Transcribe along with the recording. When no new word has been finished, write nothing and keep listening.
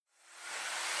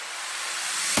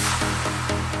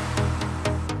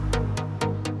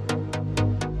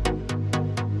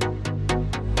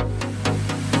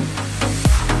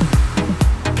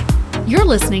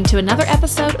listening to another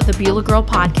episode of the Beulah Girl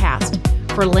Podcast.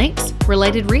 For links,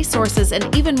 related resources,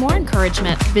 and even more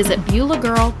encouragement, visit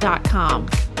BeulahGirl.com.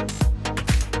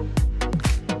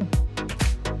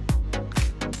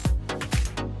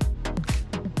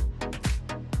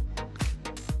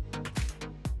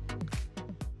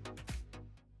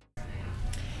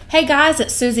 Hey guys,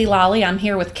 it's Suzy Lolley. I'm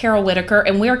here with Carol Whitaker,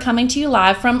 and we are coming to you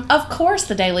live from, of course,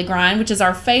 The Daily Grind, which is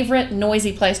our favorite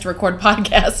noisy place to record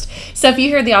podcasts. So if you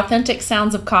hear the authentic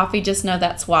sounds of coffee, just know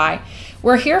that's why.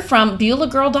 We're here from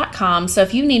BeulahGirl.com, so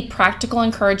if you need practical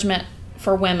encouragement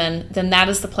for women, then that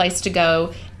is the place to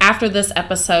go after this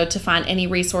episode to find any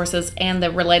resources and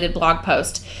the related blog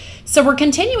post. So we're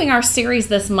continuing our series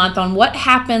this month on what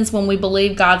happens when we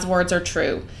believe God's words are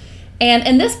true. And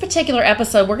in this particular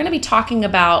episode, we're going to be talking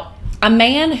about a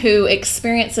man who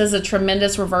experiences a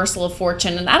tremendous reversal of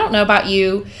fortune. And I don't know about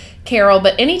you, Carol,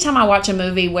 but anytime I watch a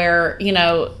movie where,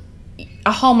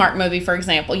 a Hallmark movie, for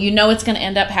example, it's going to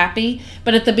end up happy.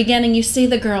 But at the beginning, you see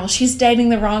the girl, she's dating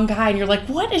the wrong guy. And you're like,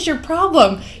 what is your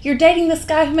problem? You're dating this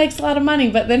guy who makes a lot of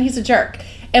money, but then he's a jerk.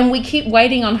 And we keep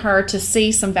waiting on her to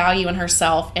see some value in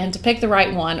herself and to pick the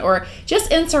right one, or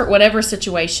just insert whatever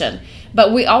situation.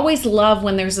 But we always love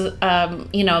when there's a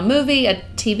movie, a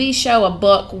TV show, a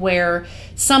book where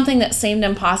something that seemed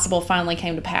impossible finally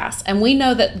came to pass. And we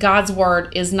know that God's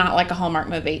word is not like a Hallmark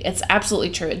movie. It's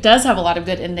absolutely true. It does have a lot of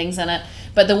good endings in it,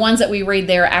 but the ones that we read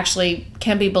there actually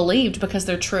can be believed because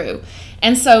they're true.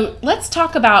 And so let's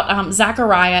talk about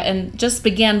Zechariah and just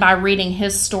begin by reading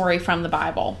his story from the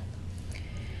Bible.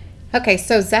 Okay,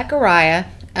 so Zechariah,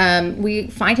 we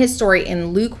find his story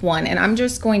in Luke 1, and I'm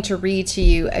just going to read to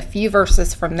you a few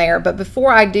verses from there. But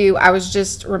before I do, I was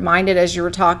just reminded as you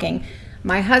were talking,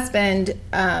 my husband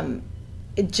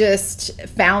just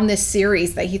found this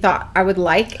series that he thought I would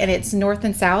like, and it's North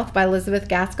and South by Elizabeth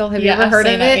Gaskell. Have you ever heard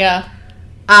of it? Yeah.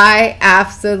 I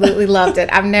absolutely loved it.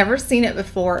 I've never seen it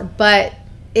before, but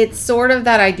it's sort of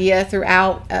that idea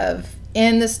throughout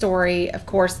in the story. Of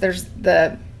course, there's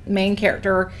the main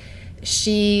character.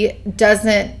 She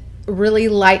doesn't really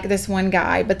like this one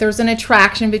guy, but there's an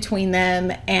attraction between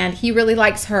them, and he really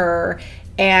likes her,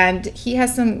 and he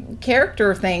has some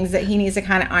character things that he needs to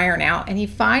kind of iron out, and he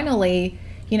finally,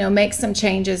 makes some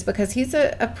changes because he's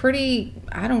a pretty,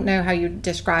 I don't know how you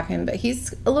describe him, but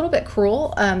he's a little bit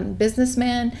cruel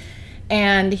businessman,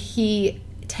 and he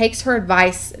takes her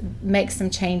advice, makes some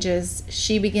changes.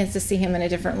 She begins to see him in a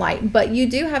different light. But you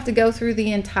do have to go through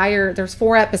there's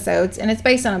 4 episodes, and it's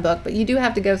based on a book, but you do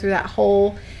have to go through that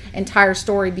whole entire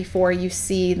story before you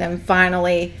see them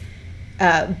finally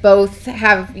both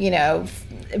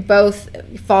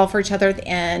fall for each other at the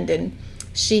end, and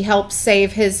she helps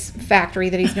save his factory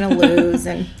that he's going to lose,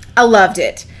 and I loved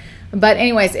it. But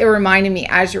anyways, it reminded me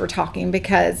as you were talking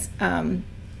because I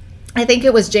think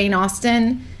it was Jane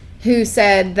Austen who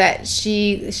said that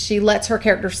she lets her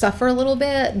character suffer a little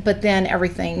bit, but then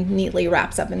everything neatly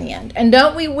wraps up in the end. And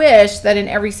don't we wish that in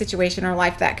every situation in our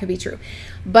life that could be true?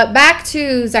 But back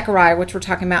to Zechariah, which we're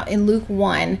talking about in Luke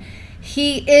 1,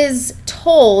 he is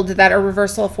told that a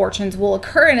reversal of fortunes will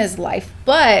occur in his life,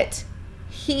 but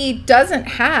he doesn't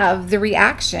have the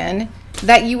reaction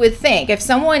that you would think. If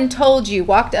someone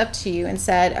walked up to you and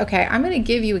said, okay, I'm going to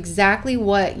give you exactly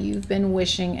what you've been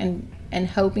wishing and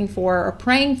hoping for or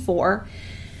praying for,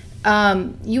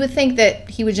 you would think that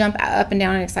he would jump up and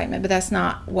down in excitement, but that's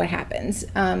not what happens.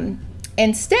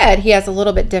 Instead, he has a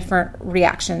little bit different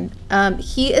reaction.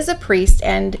 He is a priest,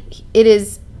 and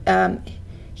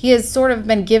he has sort of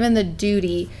been given the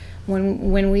duty,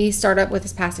 when we start up with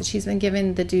this passage, he's been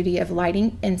given the duty of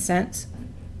lighting incense.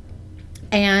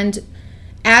 And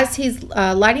as he's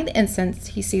lighting the incense,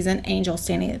 he sees an angel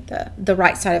standing at the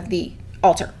right side of the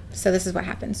altar. So this is what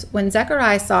happens. When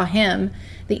Zechariah saw him,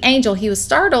 the angel, he was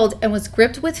startled and was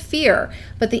gripped with fear.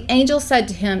 But the angel said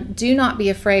to him, do not be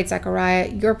afraid,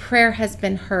 Zechariah. Your prayer has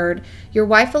been heard. Your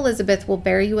wife Elizabeth will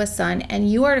bear you a son, and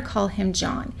you are to call him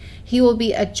John. He will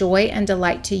be a joy and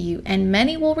delight to you, and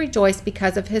many will rejoice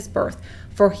because of his birth,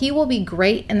 for he will be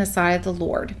great in the sight of the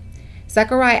Lord.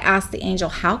 Zechariah asked the angel,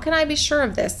 how can I be sure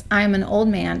of this? I am an old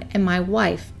man, and my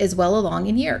wife is well along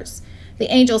in years.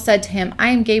 The angel said to him, I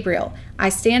am Gabriel. I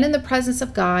stand in the presence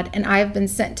of God, and I have been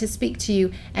sent to speak to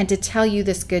you and to tell you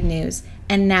this good news.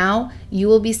 And now you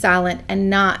will be silent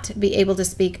and not be able to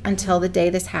speak until the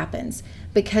day this happens,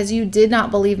 because you did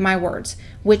not believe my words,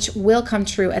 which will come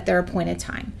true at their appointed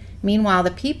time. Meanwhile,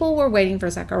 the people were waiting for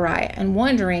Zechariah and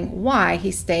wondering why he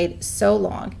stayed so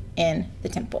long in the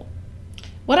temple.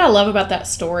 What I love about that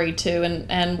story, too,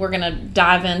 and we're going to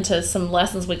dive into some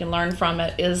lessons we can learn from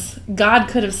it, is God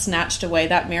could have snatched away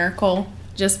that miracle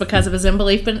just because of his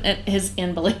unbelief. His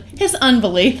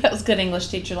unbelief. That was good English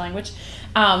teacher language.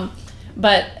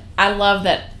 But I love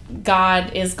that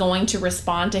God is going to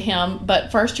respond to him.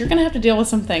 But first, you're going to have to deal with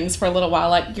some things for a little while.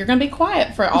 Like, you're going to be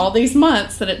quiet for all these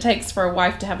months that it takes for a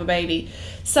wife to have a baby.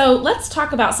 So let's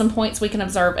talk about some points we can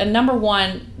observe. And number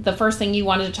one, the first thing you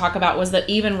wanted to talk about was that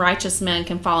even righteous men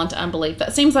can fall into unbelief.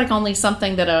 That seems like only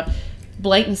something that a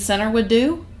blatant sinner would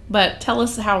do. But tell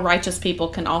us how righteous people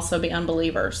can also be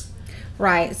unbelievers.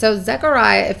 Right. So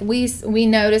Zechariah, if we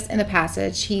notice in the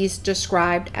passage, he's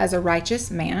described as a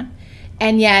righteous man.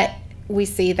 And yet we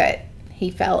see that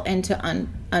he fell into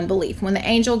unbelief. When the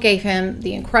angel gave him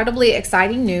the incredibly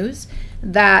exciting news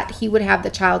that he would have the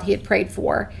child he had prayed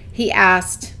for, he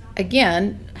asked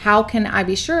again, how can I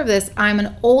be sure of this? I'm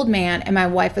an old man and my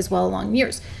wife is well along in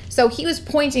years. So he was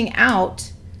pointing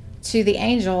out to the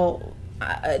angel,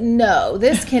 no,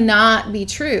 this cannot be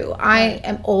true. I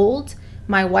am old.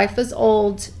 My wife is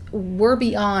old. We're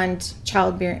beyond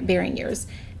childbearing years.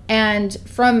 And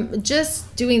from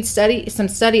just doing some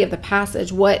study of the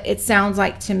passage, what it sounds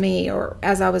like to me, or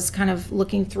as I was kind of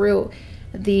looking through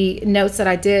the notes that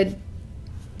I did,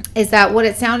 is that what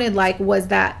it sounded like was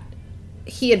that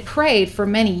he had prayed for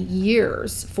many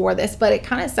years for this, but it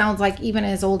kind of sounds like even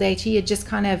in his old age, he had just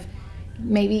kind of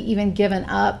maybe even given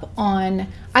up on,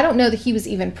 I don't know that he was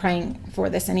even praying for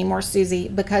this anymore, Suzy,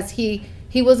 because he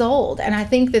was old. And I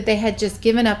think that they had just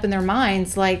given up in their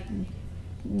minds, like,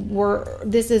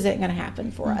 this isn't going to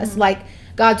happen for us. Like,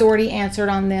 God's already answered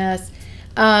on this.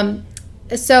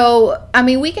 So, I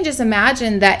mean, we can just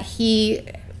imagine that he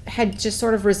had just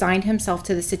sort of resigned himself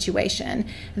to the situation,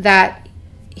 that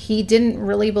he didn't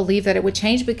really believe that it would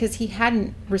change because he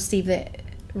hadn't received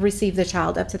the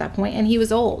child up to that point, and he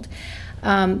was old.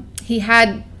 He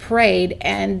had prayed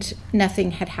and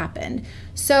nothing had happened.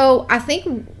 So I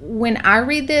think when I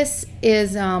read this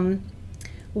is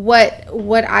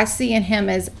what I see in him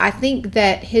is, I think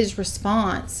that his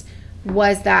response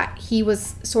was that he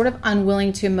was sort of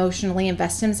unwilling to emotionally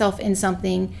invest himself in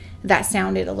something that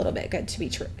sounded a little bit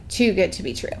too good to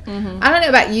be true. I don't know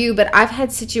about you, but I've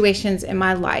had situations in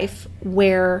my life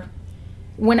where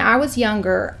when I was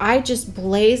younger, I just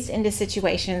blazed into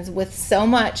situations with so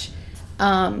much,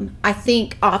 I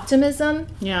think, optimism.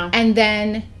 Yeah. And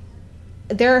then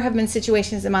there have been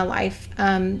situations in my life,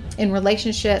 in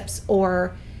relationships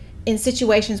or in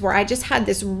situations where I just had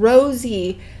this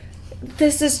rosy,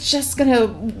 this is just going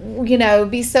to,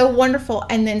 be so wonderful.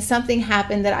 And then something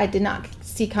happened that I did not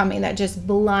see coming that just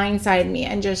blindsided me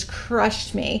and just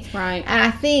crushed me. Right. And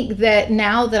I think that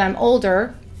now that I'm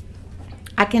older,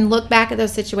 I can look back at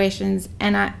those situations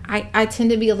and I tend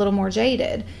to be a little more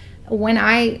jaded. When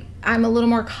I'm a little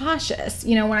more cautious,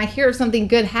 when I hear of something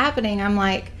good happening, I'm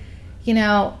like,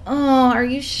 oh, are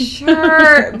you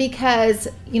sure? Because,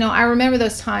 I remember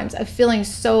those times of feeling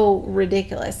so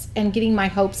ridiculous and getting my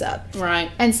hopes up. Right.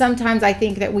 And sometimes I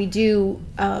think that we do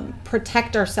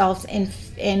protect ourselves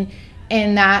in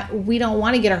that we don't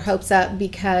want to get our hopes up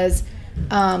because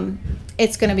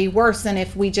it's going to be worse than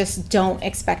if we just don't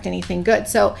expect anything good.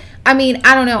 So, I mean,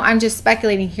 I don't know. I'm just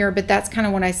speculating here, but that's kind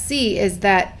of what I see is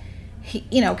that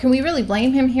can we really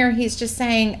blame him here? He's just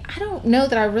saying, I don't know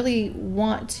that I really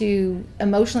want to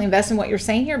emotionally invest in what you're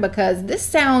saying here because this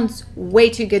sounds way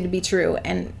too good to be true.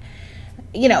 And,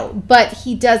 but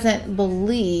he doesn't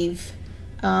believe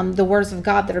the words of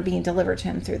God that are being delivered to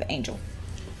him through the angel.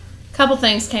 A couple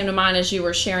things came to mind as you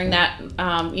were sharing that,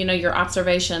 your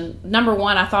observation. Number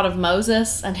one, I thought of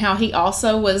Moses and how he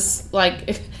also was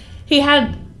like, he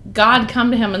had God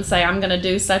come to him and say, I'm going to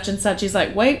do such and such. He's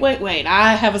like, wait,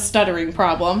 I have a stuttering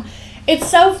problem. It's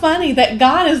so funny that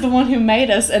God is the one who made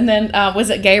us. And then, was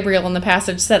it Gabriel in the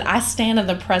passage said, I stand in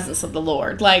the presence of the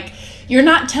Lord. Like, you're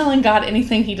not telling God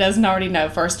anything he doesn't already know,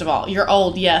 first of all. You're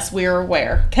old. Yes, we are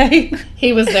aware. Okay.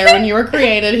 He was there when you were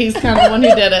created. He's kind of the one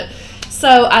who did it. So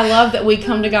I love that we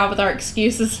come to God with our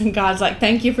excuses and God's like,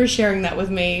 thank you for sharing that with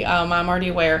me. I'm already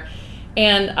aware.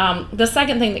 And the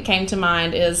second thing that came to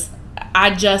mind is,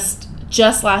 I just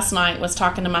last night was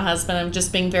talking to my husband and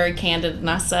just being very candid, and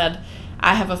I said,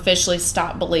 I have officially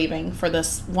stopped believing for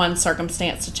this one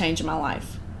circumstance to change my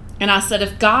life. And I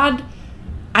said,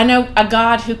 I know a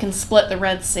God who can split the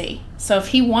Red Sea. So if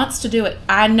he wants to do it,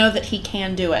 I know that he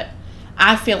can do it.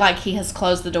 I feel like he has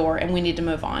closed the door and we need to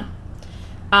move on.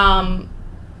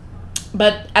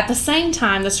 But at the same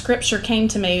time, the scripture came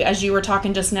to me as you were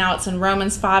talking just now. It's in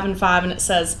Romans 5:5, and it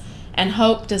says, and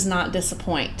hope does not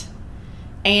disappoint.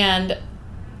 And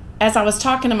as I was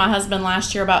talking to my husband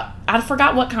last year about, I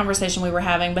forgot what conversation we were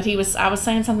having, but I was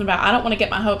saying something about, I don't want to get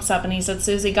my hopes up. And he said,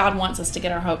 Suzy, God wants us to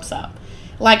get our hopes up.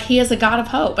 like he is a God of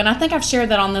hope. And I think I've shared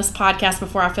that on this podcast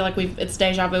before. I feel like it's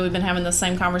deja vu. We've been having the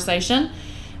same conversation.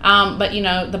 But, you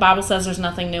know, the Bible says there's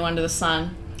nothing new under the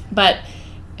sun. But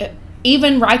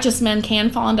even righteous men can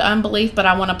fall into unbelief. But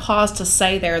I want to pause to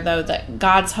say there, though, that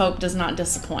God's hope does not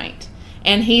disappoint.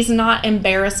 And he's not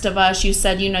embarrassed of us. You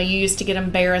said, you know, you used to get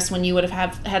embarrassed when you would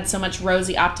have had so much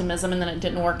rosy optimism and then it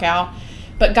didn't work out.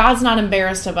 But God's not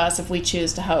embarrassed of us if we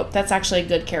choose to hope. That's actually a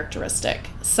good characteristic.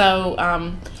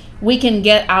 So we can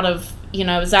get out of, you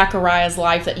know, Zechariah's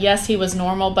life that, yes, he was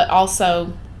normal, but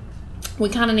also we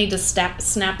kind of need to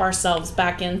snap ourselves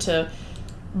back into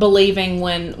believing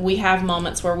when we have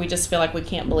moments where we just feel like we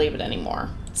can't believe it anymore.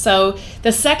 So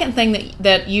the second thing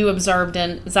that you observed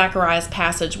in Zechariah's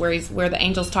passage where the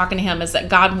angel's talking to him is that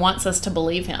God wants us to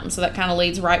believe him. So that kind of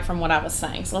leads right from what I was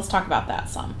saying. So let's talk about that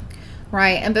some.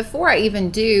 Right. And before I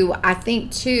even do, I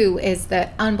think too is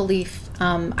that unbelief,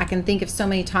 I can think of so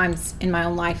many times in my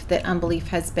own life that unbelief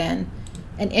has been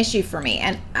an issue for me.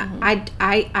 And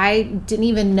I didn't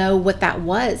even know what that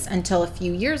was until a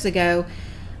few years ago.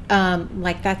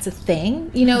 Like that's a thing,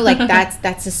 you know, like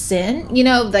that's a sin, you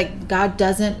know, like God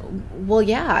doesn't, well,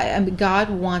 yeah, I mean, God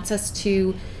wants us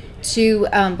to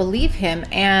believe him.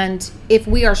 And if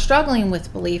we are struggling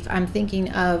with belief, I'm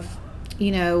thinking of,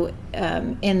 you know,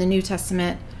 in the New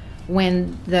Testament,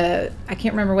 when I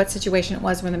can't remember what situation it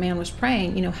was when the man was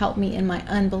praying, you know, help me in my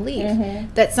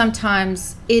unbelief, that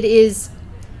sometimes it is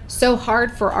so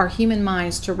hard for our human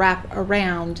minds to wrap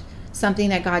around something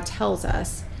that God tells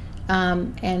us.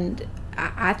 And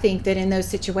I think that in those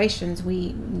situations,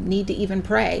 we need to even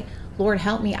pray, Lord,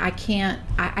 help me.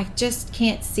 I just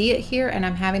can't see it here. And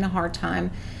I'm having a hard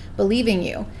time believing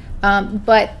you.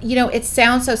 But, you know, it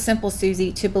sounds so simple,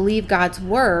 Suzy, to believe God's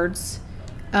words.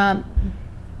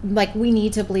 Like we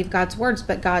need to believe God's words,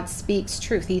 but God speaks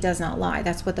truth. He does not lie.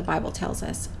 That's what the Bible tells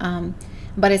us.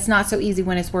 But it's not so easy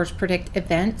when his words predict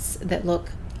events that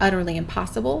look utterly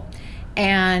impossible.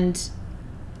 And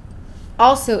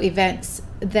also events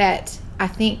that I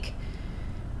think,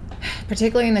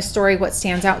 particularly in this story, what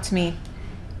stands out to me,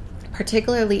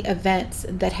 particularly events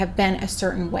that have been a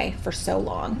certain way for so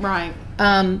long. Right.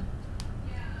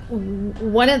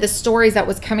 One of the stories that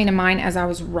was coming to mind as I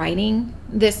was writing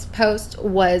this post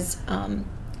was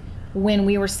when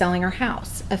we were selling our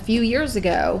house. A few years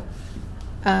ago,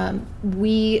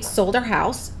 we sold our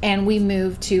house and we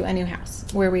moved to a new house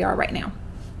where we are right now.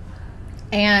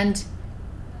 And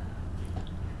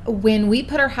when we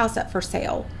put our house up for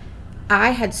sale,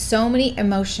 I had so many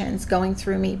emotions going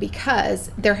through me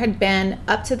because there had been,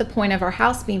 up to the point of our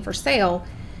house being for sale,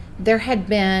 there had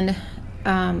been,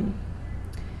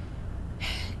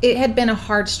 it had been a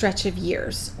hard stretch of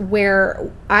years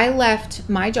where I left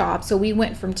my job. So we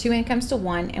went from 2 incomes to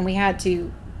 1, and we had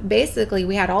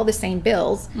all the same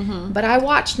bills, but I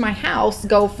watched my house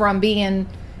go from being,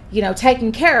 you know,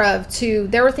 taken care of to,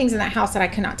 there were things in that house that I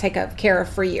could not take care of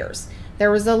for years. There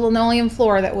was a linoleum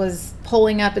floor that was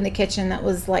pulling up in the kitchen that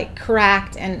was like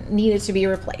cracked and needed to be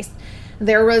replaced.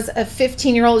 There was a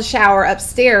 15-year-old shower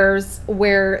upstairs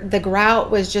where the grout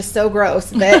was just so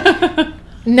gross that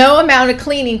no amount of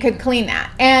cleaning could clean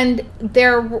that. And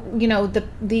there, you know,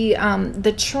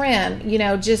 the trim, you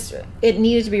know, just, it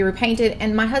needed to be repainted.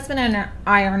 And my husband and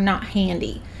I are not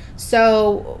handy.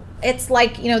 So it's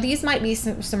like, you know, these might be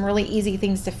some really easy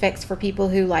things to fix for people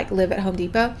who like live at Home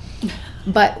Depot,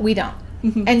 but we don't.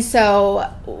 And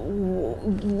so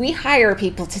we hire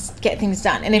people to get things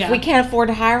done. And if we can't afford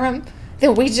to hire them,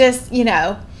 then we just, you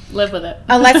know, live with it.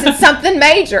 Unless it's something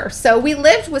major. So we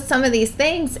lived with some of these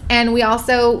things. And we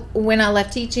also, when I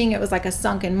left teaching, it was like a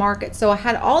sunken market. So I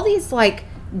had all these like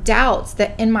doubts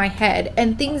that in my head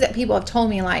and things that people have told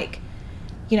me, like,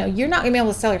 you know, you're not going to be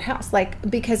able to sell your house, like,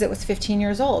 because it was 15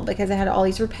 years old, because it had all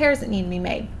these repairs that needed to be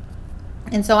made.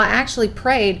 And so I actually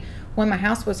prayed when my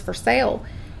house was for sale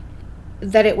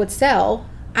that it would sell.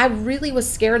 I really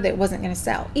was scared that it wasn't going to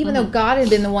sell, even though God had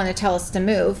been the one to tell us to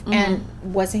move. And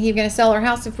wasn't he going to sell our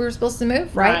house if we were supposed to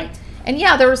move? Right. And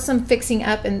yeah, there was some fixing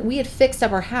up, and we had fixed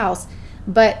up our house.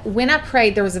 But when I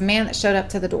prayed, there was a man that showed up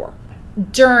to the door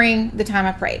during the time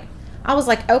I prayed. I was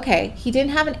like, okay, he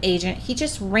didn't have an agent. He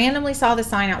just randomly saw the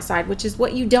sign outside, which is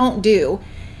what you don't do.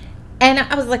 And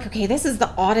I was like, okay, this is the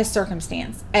oddest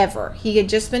circumstance ever. He had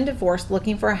just been divorced,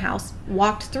 looking for a house,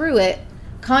 walked through it,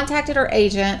 contacted our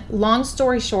agent. Long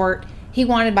story short, he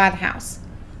wanted to buy the house.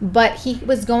 But he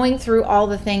was going through all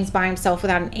the things by himself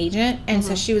without an agent. And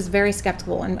so she was very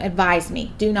skeptical and advised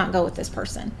me, do not go with this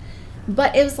person.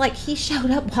 But it was like he showed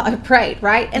up while I prayed,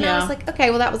 right? And I was like, okay,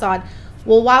 well, that was odd.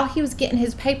 Well, while he was getting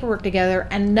his paperwork together,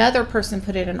 another person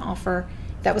put in an offer,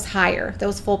 that was higher, that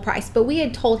was full price. But we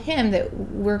had told him that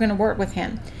we're going to work with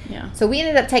him. Yeah. So we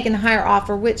ended up taking the higher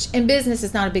offer, which in business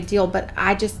is not a big deal, but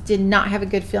I just did not have a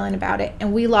good feeling about it.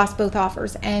 And we lost both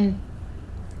offers. And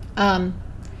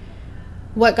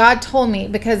what God told me,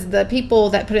 because the people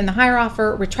that put in the higher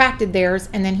offer retracted theirs,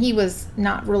 and then he was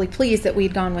not really pleased that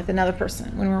we'd gone with another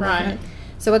person when we were working Right. it.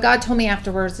 So what God told me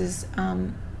afterwards is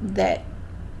that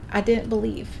I didn't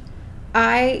believe.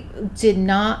 I did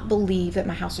not believe that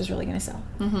my house was really going to sell.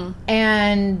 Mm-hmm.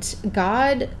 And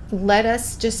God let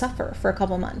us just suffer for a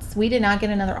couple months. We did not get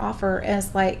another offer.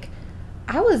 As like,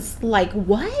 I was like,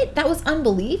 what? That was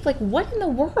unbelief? Like, what in the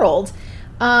world?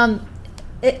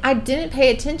 I didn't pay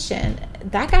attention.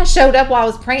 That guy showed up while I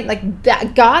was praying. Like,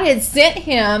 that God had sent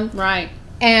him. Right.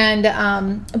 And,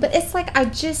 but it's like, I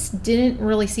just didn't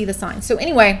really see the signs. So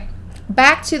anyway,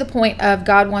 back to the point of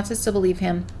God wants us to believe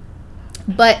him.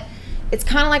 But it's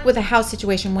kind of like with a house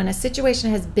situation. When a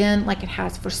situation has been like it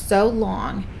has for so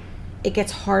long, it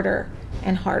gets harder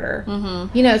and harder,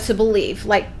 to believe.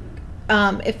 Like,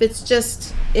 if it's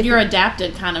just... if You're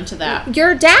adapted kind of to that.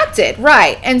 You're adapted,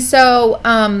 right. And so,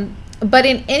 but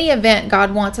in any event,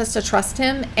 God wants us to trust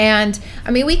him. And,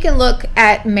 I mean, we can look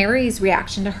at Mary's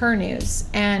reaction to her news.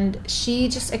 And she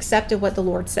just accepted what the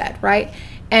Lord said, right?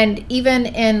 And even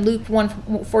in Luke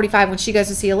 1:45, when she goes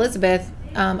to see Elizabeth,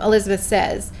 Elizabeth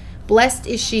says, "Blessed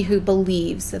is she who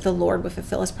believes that the Lord will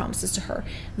fulfill his promises to her."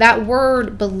 That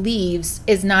word believes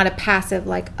is not a passive,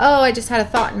 like, oh, I just had a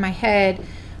thought in my head.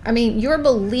 I mean, your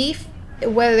belief,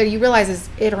 whether you realize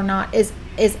it or not, is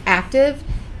active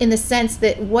in the sense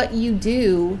that what you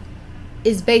do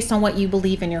is based on what you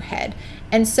believe in your head.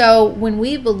 And so when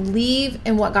we believe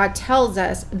in what God tells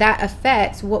us, that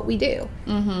affects what we do.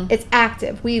 Mm-hmm. It's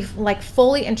active. We've like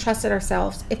fully entrusted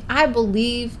ourselves. If I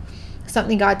believe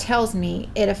something God tells me,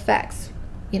 it affects,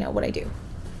 what I do.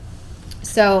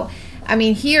 So, I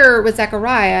mean, here with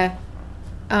Zechariah,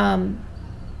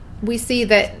 we see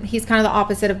that he's kind of the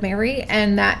opposite of Mary,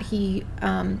 and that he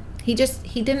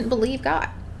didn't believe God.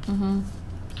 Mm-hmm.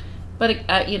 But,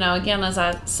 again, as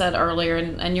I said earlier,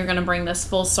 and you're going to bring this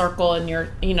full circle, and you're,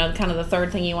 kind of the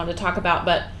third thing you want to talk about,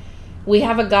 but we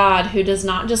have a God who does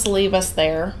not just leave us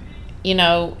there.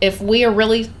 If we are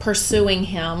really pursuing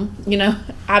him,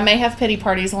 I may have pity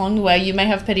parties along the way. You may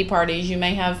have pity parties. You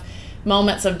may have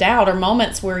moments of doubt, or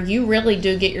moments where you really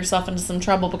do get yourself into some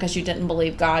trouble because you didn't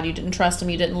believe God. You didn't trust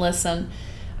him. You didn't listen.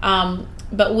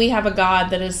 But we have a God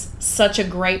that is such a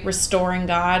great restoring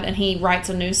God, and he writes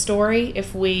a new story.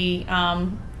 If we,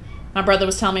 my brother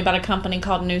was telling me about a company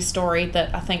called New Story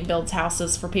that I think builds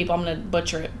houses for people. I'm going to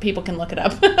butcher it. People can look it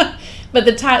up. But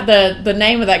the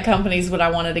name of that company is what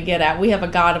I wanted to get at. We have a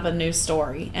God of a new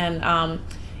story, and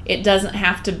it doesn't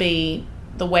have to be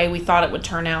the way we thought it would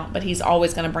turn out, but he's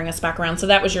always going to bring us back around. So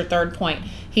that was your third point.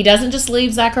 He doesn't just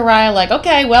leave Zechariah like,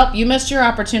 okay, well, you missed your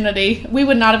opportunity. We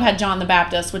would not have had John the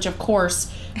Baptist, which of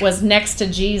course was next to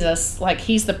Jesus. Like,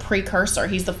 he's the precursor.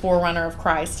 He's the forerunner of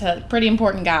Christ. A pretty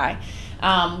important guy.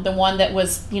 The one that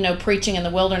was, preaching in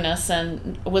the wilderness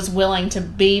and was willing to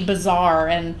be bizarre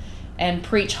and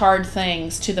preach hard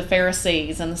things to the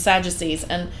Pharisees and the Sadducees.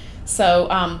 And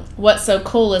so what's so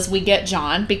cool is we get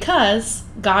John because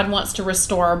God wants to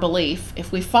restore our belief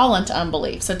if we fall into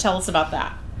unbelief. So tell us about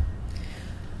that.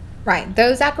 Right.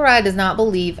 Though Zechariah does not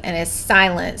believe and is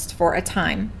silenced for a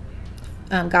time,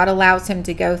 God allows him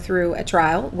to go through a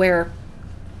trial where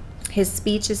his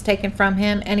speech is taken from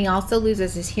him, and he also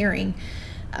loses his hearing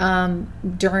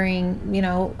during,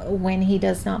 when he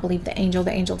does not believe the angel.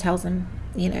 The angel tells him,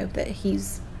 that he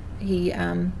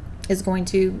is going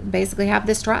to basically have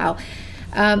this trial.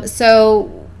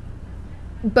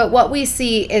 But what we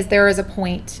see is there is a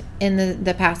point in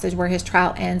the passage where his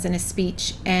trial ends and his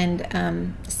speech and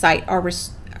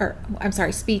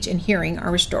speech and hearing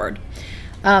are restored.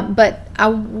 But I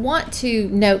want to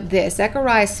note this: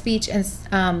 Zechariah's speech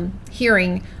and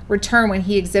hearing return when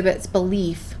he exhibits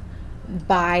belief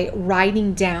by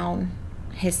writing down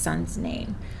his son's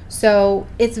name. So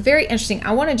it's very interesting.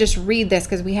 I want to just read this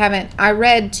because I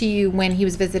read to you when he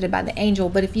was visited by the angel,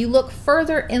 but if you look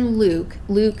further in Luke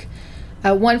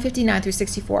 1:59 through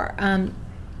 64,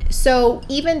 so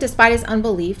even despite his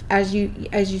unbelief, as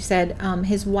you said,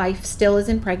 his wife still is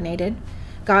impregnated.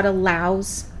 God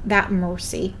allows that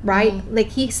mercy, right? Mm-hmm. Like,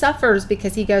 he suffers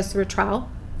because he goes through a trial.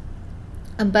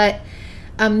 But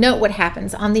note what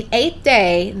happens. On the 8th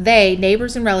day,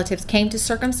 neighbors and relatives, came to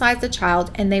circumcise the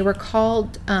child, and they were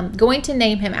called, going to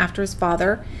name him after his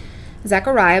father,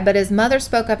 Zechariah. But his mother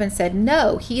spoke up and said,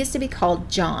 "No, he is to be called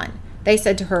John." They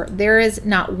said to her, "There is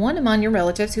not one among your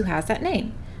relatives who has that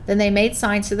name." Then they made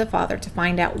signs to the father to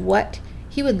find out what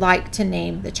he would like to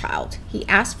name the child. He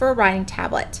asked for a writing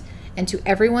tablet, and to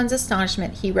everyone's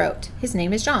astonishment, he wrote, "His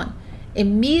name is John."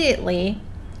 Immediately,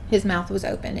 his mouth was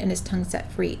open and his tongue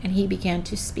set free, and he began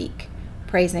to speak,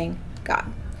 praising God.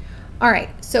 All right,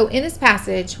 so in this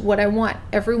passage, what I want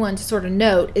everyone to sort of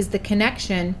note is the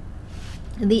connection.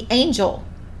 The angel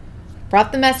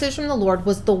brought the message from the Lord,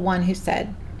 was the one who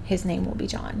said his name will be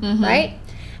John, right?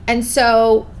 And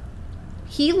so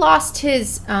he lost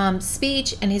his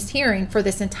speech and his hearing for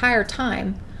this entire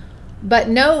time. But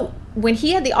no, when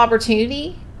he had the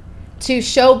opportunity to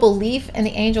show belief in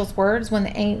the angel's words, when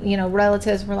the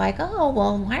relatives were like, "Oh,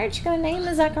 well, why aren't you going to name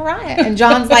him Zechariah?" And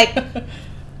John's like,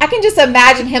 I can just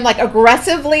imagine him like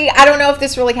aggressively. I don't know if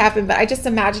this really happened, but I just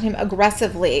imagine him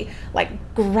aggressively like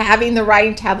grabbing the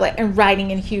writing tablet and writing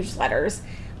in huge letters,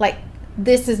 like,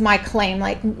 "This is my claim.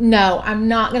 Like, no, I'm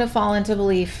not going to fall into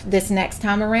belief this next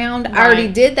time around. Right. I already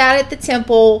did that at the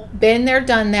temple. Been there,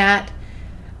 done that.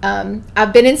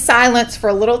 I've been in silence for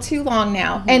a little too long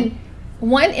now." And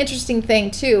one interesting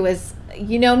thing too is,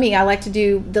 you know me, I like to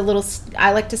do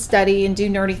I like to study and do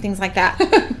nerdy things like that.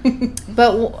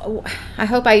 But I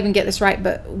hope I even get this right.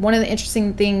 But one of the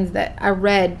interesting things that I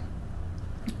read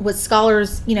was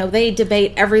scholars, they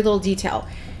debate every little detail.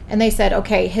 And they said,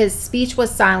 okay, his speech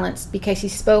was silenced because he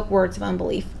spoke words of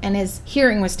unbelief, and his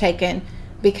hearing was taken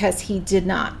because he did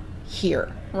not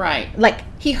hear. Right. Like,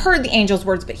 he heard the angel's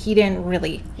words, but he didn't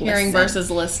really hearing listen. Versus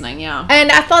listening, yeah.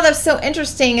 And I thought that was so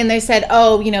interesting. And they said,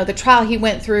 oh, the trial he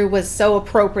went through was so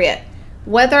appropriate.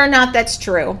 Whether or not that's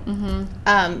true,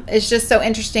 it's just so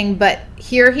interesting. But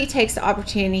here he takes the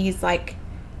opportunity. He's like,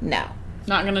 no.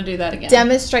 Not going to do that again.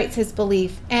 Demonstrates his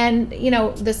belief. And,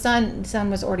 the son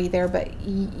was already there. But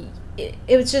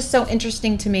it was just so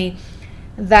interesting to me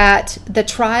that the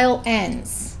trial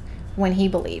ends when he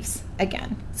believes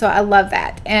again. So I love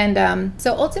that. And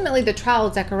so ultimately the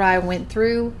trial Zechariah went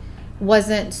through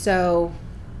wasn't so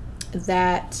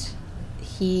that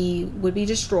he would be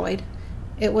destroyed.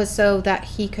 It was so that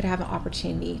he could have an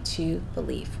opportunity to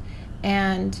believe.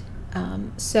 And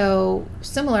so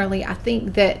similarly, I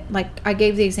think that, like I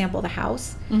gave the example of the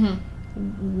house,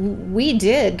 we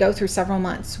did go through several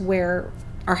months where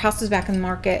our house was back in the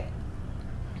market,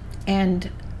 and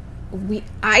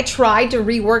I tried to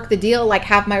rework the deal, like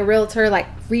have my realtor like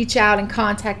reach out and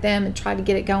contact them and try to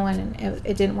get it going, and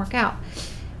it didn't work out.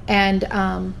 And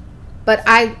but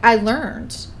I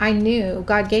learned, I knew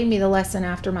God gave me the lesson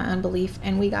after my unbelief,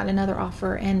 and we got another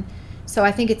offer. And so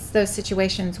I think it's those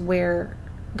situations where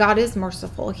God is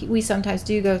merciful. We sometimes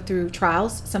do go through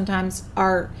trials. Sometimes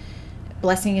our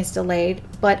blessing is delayed,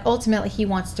 but ultimately he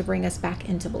wants to bring us back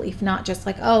into belief, not just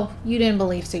like, oh, you didn't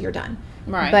believe, so you're done.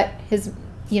 Right. But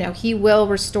he will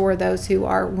restore those who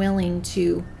are willing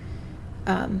to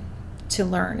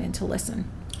learn and to listen.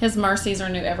 His mercies are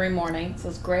new every morning. So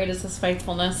as great as his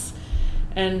faithfulness.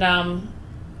 And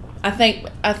I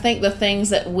think the things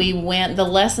that we win, the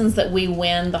lessons that we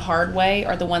win the hard way,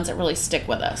 are the ones that really stick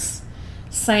with us.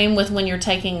 Same with when you're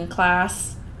taking a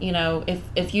class.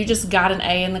 If you just got an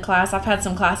A in the class, I've had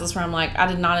some classes where I'm like, I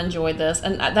did not enjoy this.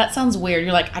 And that sounds weird.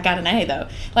 You're like, I got an A though.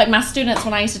 Like my students,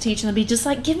 when I used to teach them, they'd be just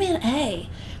like, give me an A.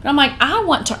 But I'm like, I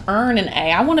want to earn an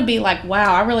A. I want to be like,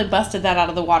 wow, I really busted that out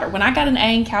of the water. When I got an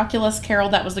A in calculus, Carol,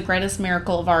 that was the greatest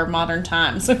miracle of our modern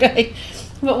times, okay?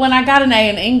 But when I got an A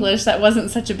in English, that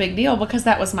wasn't such a big deal because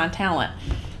that was my talent.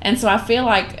 And so I feel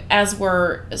like as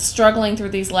we're struggling through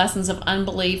these lessons of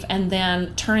unbelief and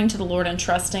then turning to the Lord and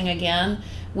trusting again,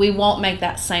 we won't make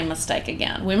that same mistake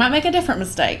again. We might make a different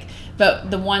mistake, but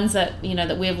the ones that,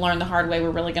 that we have learned the hard way, we're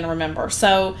really going to remember.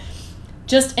 So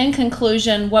just in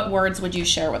conclusion, what words would you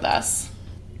share with us?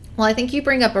 Well, I think you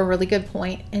bring up a really good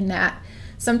point in that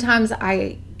sometimes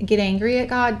I get angry at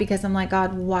God because I'm like,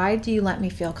 God, why do you let me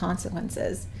feel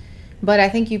consequences? But I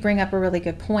think you bring up a really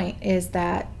good point, is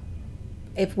that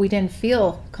if we didn't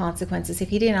feel consequences, if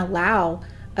he didn't allow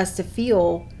us to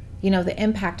feel, the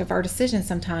impact of our decisions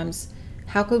sometimes,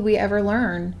 how could we ever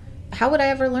learn? How would I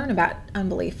ever learn about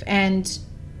unbelief? And,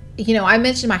 I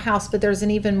mentioned my house, but there's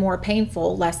an even more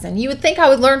painful lesson. You would think I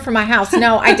would learn from my house.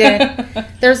 No, I didn't.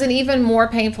 There's an even more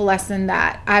painful lesson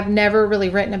that I've never really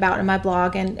written about in my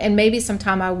blog, and maybe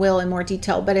sometime I will in more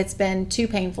detail, but it's been too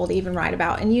painful to even write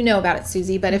about. And you know about it,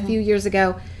 Suzy, but a few years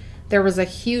ago, there was a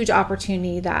huge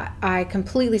opportunity that I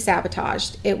completely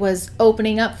sabotaged. It was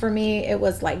opening up for me. It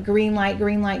was like green light,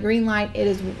 green light, green light.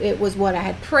 It was what I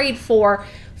had prayed for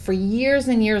years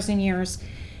and years and years.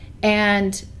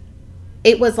 And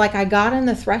it was like I got on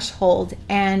the threshold,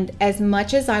 and as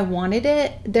much as I wanted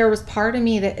it, there was part of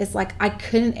me that is like, I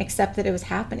couldn't accept that it was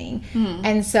happening.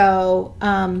 And so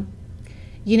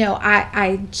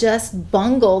I just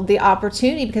bungled the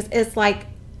opportunity because it's like,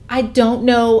 I don't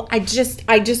know. I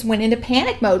just went into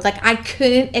panic mode. Like, I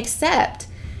couldn't accept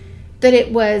that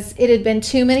it had been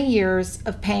too many years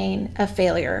of pain, of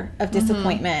failure, of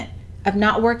disappointment, of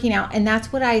not working out. And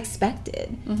that's what I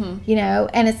expected,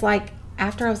 and it's like,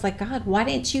 after I was like, God, why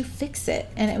didn't you fix it?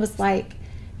 And it was like,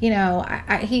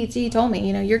 he told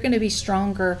me, you're going to be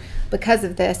stronger because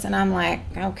of this. And I'm like,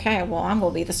 okay, well, I'm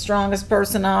going to be the strongest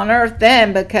person on earth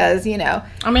then, because,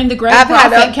 the great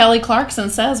prophet Kelly Clarkson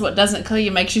says, what doesn't kill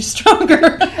you makes you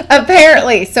stronger.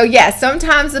 Apparently. So yes,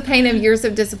 sometimes the pain of years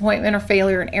of disappointment or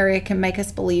failure in an area can make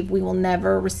us believe we will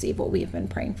never receive what we have been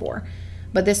praying for.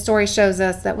 But this story shows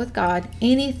us that with God,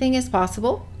 anything is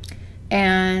possible.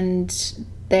 And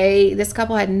this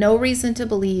couple had no reason to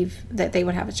believe that they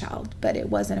would have a child, but it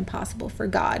wasn't impossible for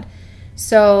God.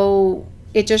 So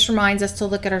it just reminds us to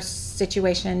look at our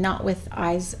situation not with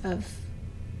eyes of,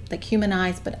 like, human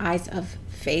eyes, but eyes of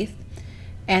faith,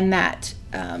 and that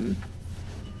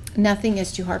nothing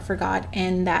is too hard for God,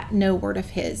 and that no word of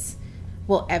His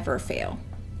will ever fail.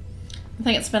 I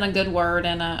think it's been a good word,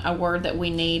 and a word that we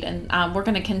need. And we're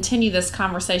going to continue this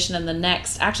conversation in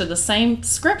the same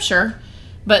scripture.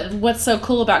 But what's so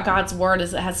cool about God's word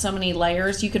is it has so many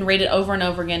layers. You can read it over and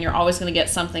over again. You're always going to get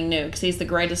something new because He's the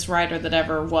greatest writer that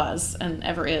ever was and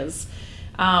ever is.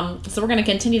 So we're going to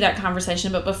continue that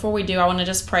conversation. But before we do, I want to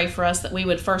just pray for us that we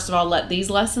would, first of all, let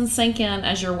these lessons sink in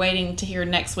as you're waiting to hear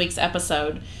next week's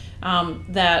episode.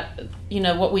 That,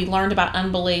 what we learned about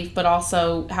unbelief, but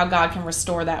also how God can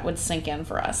restore that would sink in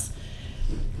for us.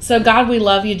 So God, we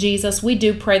love you, Jesus. We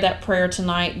do pray that prayer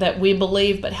tonight, that we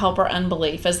believe but help our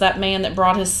unbelief. As that man that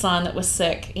brought his son that was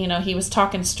sick, he was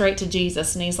talking straight to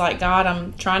Jesus, and he's like, God,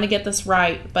 I'm trying to get this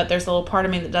right, but there's a little part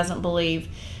of me that doesn't believe.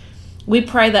 We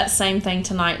pray that same thing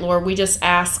tonight, Lord. We just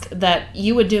ask that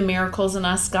you would do miracles in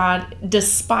us, God,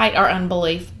 despite our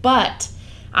unbelief. But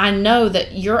I know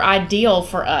that your ideal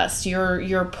for us,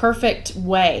 your perfect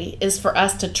way is for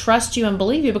us to trust you and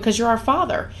believe you because you're our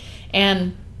Father.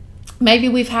 And maybe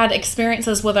we've had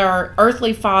experiences with our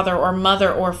earthly father or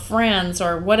mother or friends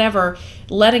or whatever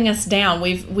letting us down.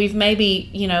 We've maybe,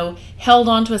 held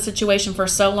on to a situation for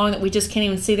so long that we just can't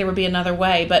even see there would be another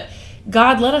way. But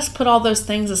God, let us put all those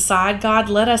things aside. God,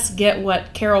 let us get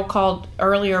what Carol called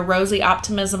earlier rosy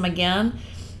optimism again.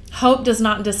 Hope does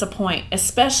not disappoint,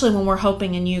 especially when we're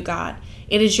hoping in you, God.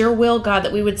 It is your will, God,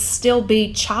 that we would still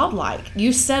be childlike.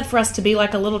 You said for us to be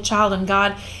like a little child, and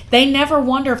God, they never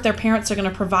wonder if their parents are going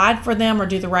to provide for them or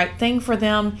do the right thing for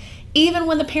them, even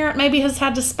when the parent maybe has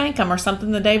had to spank them or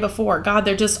something the day before. God,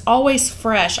 they're just always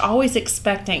fresh, always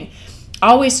expecting,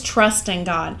 always trusting,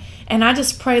 God. And I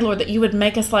just pray, Lord, that you would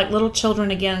make us like little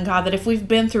children again, God, that if we've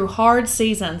been through hard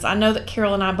seasons, I know that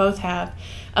Carol and I both have,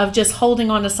 of just holding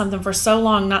on to something for so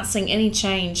long, not seeing any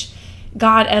change.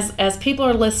 God, as people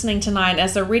are listening tonight,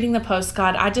 as they're reading the post,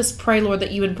 God, I just pray, Lord,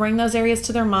 that you would bring those areas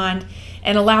to their mind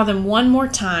and allow them one more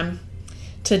time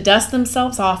to dust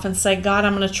themselves off and say, God,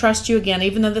 I'm going to trust you again,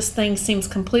 even though this thing seems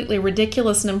completely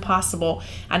ridiculous and impossible.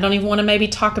 I don't even want to maybe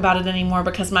talk about it anymore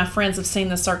because my friends have seen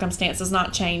the circumstances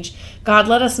not change. God,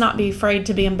 let us not be afraid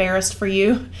to be embarrassed for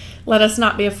you. Let us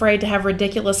not be afraid to have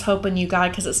ridiculous hope in you,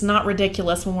 God, because it's not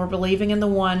ridiculous when we're believing in the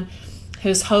one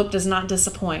whose hope does not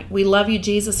disappoint. We love you,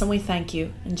 Jesus, and we thank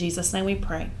you. In Jesus' name we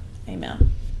pray.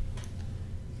 Amen.